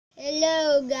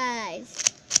Hello guys,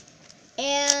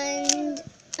 and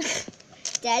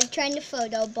Dad's trying to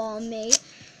photoball me.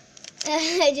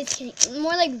 Just kidding,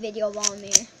 more like video ball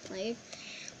me, like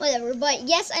whatever. But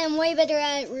yes, I am way better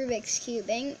at Rubik's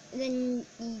cubing than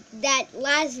that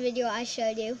last video I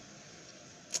showed you.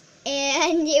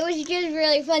 And it was just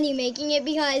really funny making it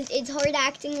because it's hard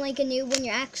acting like a noob when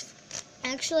you're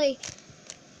actually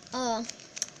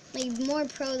like more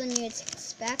pro than you'd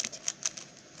expect.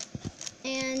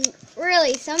 And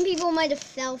really, some people might have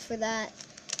fell for that.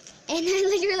 And I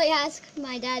literally asked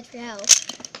my dad for help.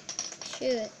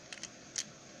 Shoot.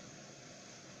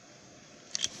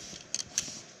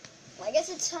 Well, I guess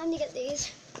it's time to get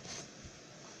these.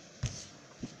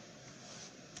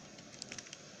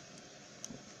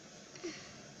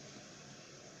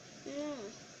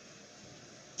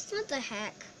 What the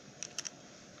heck?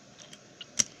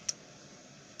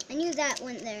 I knew that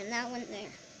went there and that went there.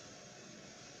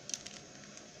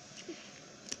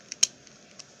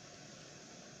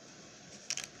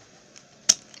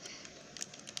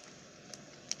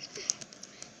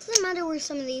 Doesn't matter where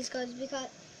some of these goes because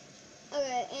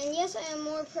okay, and yes, I am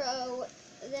more pro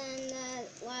than the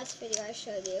last video I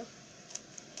showed you.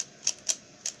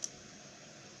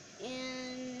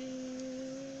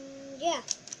 And yeah,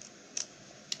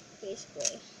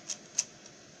 basically.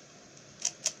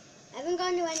 I haven't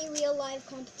gone to any real live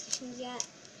competitions yet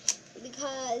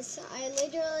because I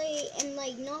literally am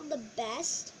like not the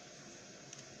best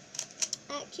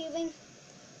at cubing.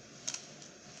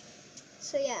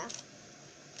 So yeah.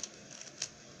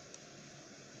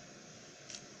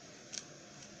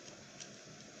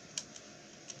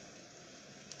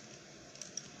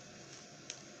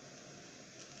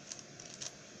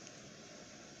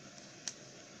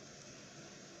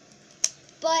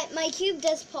 But my cube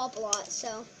does pop a lot,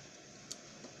 so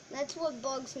that's what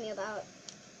bugs me about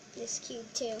this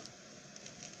cube too.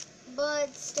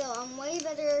 But still, I'm way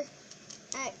better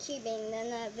at cubing than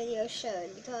that video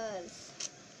showed because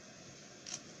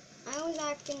I was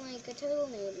acting like a total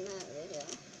noob in that video.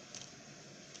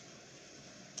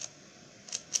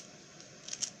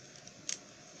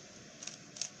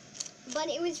 But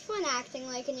it was fun acting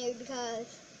like a noob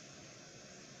because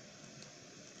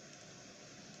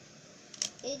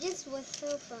it just was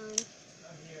so fun. I'm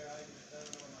here, I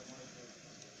don't know what my mic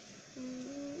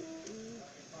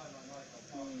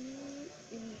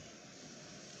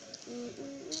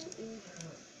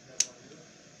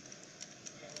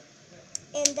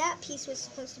is. And that piece was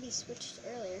supposed to be switched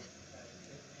earlier.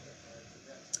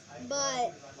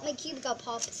 But my cube got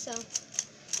popped, so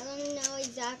I don't know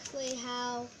exactly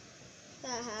how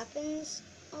that happens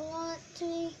a lot to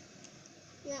me.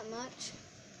 Not much.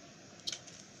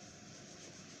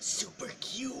 Super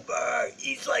Cuber!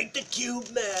 He's like the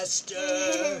Cube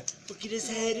Master! Look at his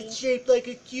head, it's shaped like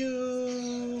a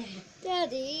cube!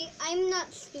 Daddy, I'm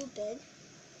not stupid.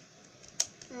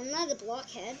 I'm not a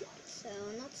blockhead, so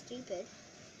I'm not stupid.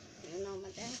 I don't know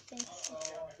what that thinks.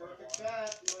 Perfect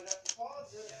bat. You might have to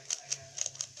pause it.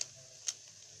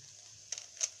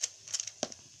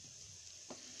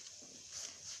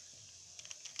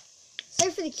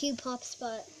 Sorry for the cube pops,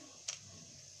 but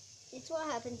it's what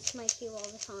happens to my cube all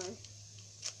the time.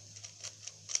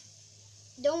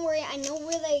 Don't worry, I know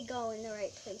where they go in the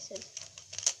right places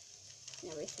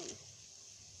and everything.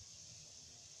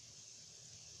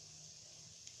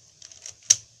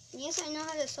 And yes, I know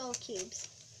how to solve cubes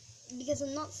because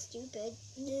I'm not stupid.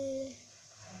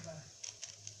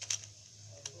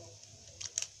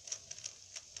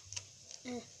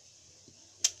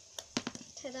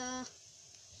 Ta-da!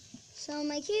 So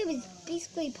my cube is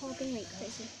basically popping like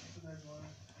crazy.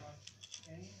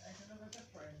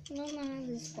 I don't know how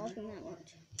this is popping that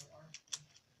much.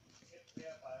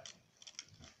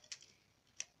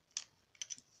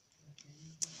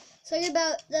 Sorry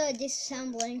about the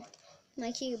disassembling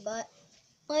my cube, but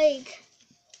like,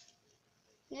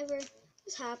 never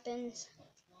this happens.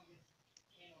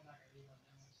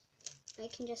 I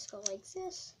can just go like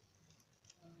this,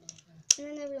 and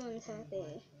then everyone's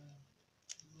happy.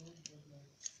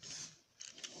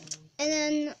 And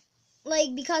then,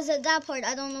 like, because of that part,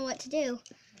 I don't know what to do.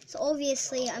 So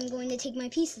obviously, I'm going to take my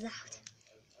pieces out,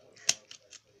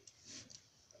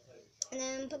 and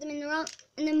then put them in the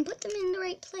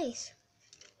right place.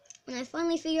 When I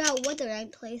finally figure out what the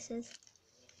right place is.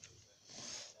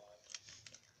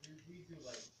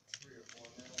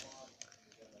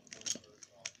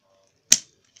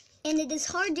 And it is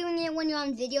hard doing it when you're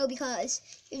on video because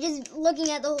you're just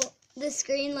looking at the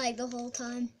screen like the whole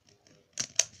time.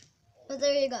 But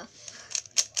there you go.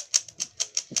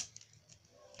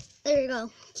 There you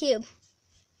go. Cube.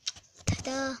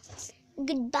 Ta-da.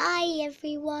 Goodbye,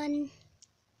 everyone.